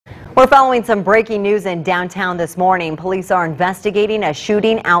We're following some breaking news in downtown this morning. Police are investigating a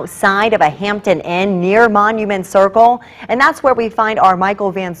shooting outside of a Hampton Inn near Monument Circle. And that's where we find our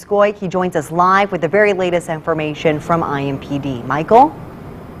Michael Van Scoik. He joins us live with the very latest information from IMPD. Michael?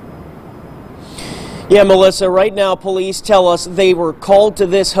 Yeah, Melissa, right now police tell us they were called to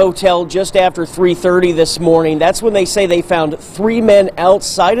this hotel just after 3:30 this morning. That's when they say they found 3 men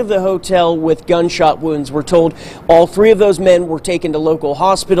outside of the hotel with gunshot wounds. We're told all 3 of those men were taken to local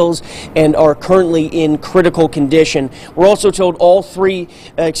hospitals and are currently in critical condition. We're also told all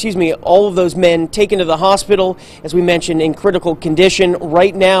of those men taken to the hospital, as we mentioned, in critical condition.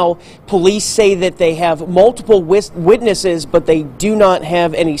 Right now, police say that they have multiple witnesses, but they do not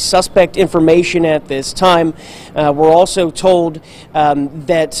have any suspect information at this time. We're also told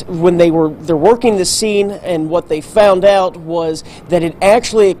that when they're working the scene, and what they found out was that it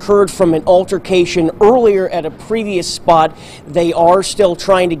actually occurred from an altercation earlier at a previous spot. They are still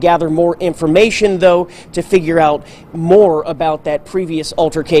trying to gather more information, though, to figure out more about that previous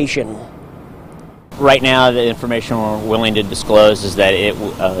altercation. Right now, the information we're willing to disclose is that it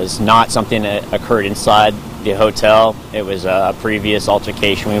was not something that occurred inside the hotel. It was a previous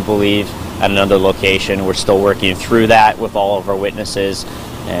altercation, we believe, at another location. We're still working through that with all of our witnesses,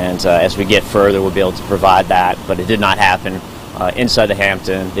 and as we get further, we'll be able to provide that. But it did not happen inside the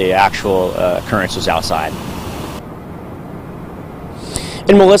Hampton. The actual occurrence was outside.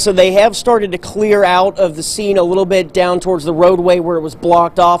 And Melissa, they have started to clear out of the scene a little bit down towards the roadway where it was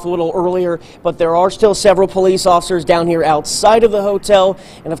blocked off a little earlier, but there are still several police officers down here outside of the hotel.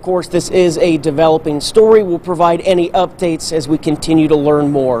 And of course, this is a developing story. We'll provide any updates as we continue to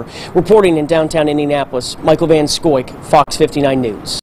learn more. Reporting in downtown Indianapolis, Michael Van Scoik, Fox 59 News.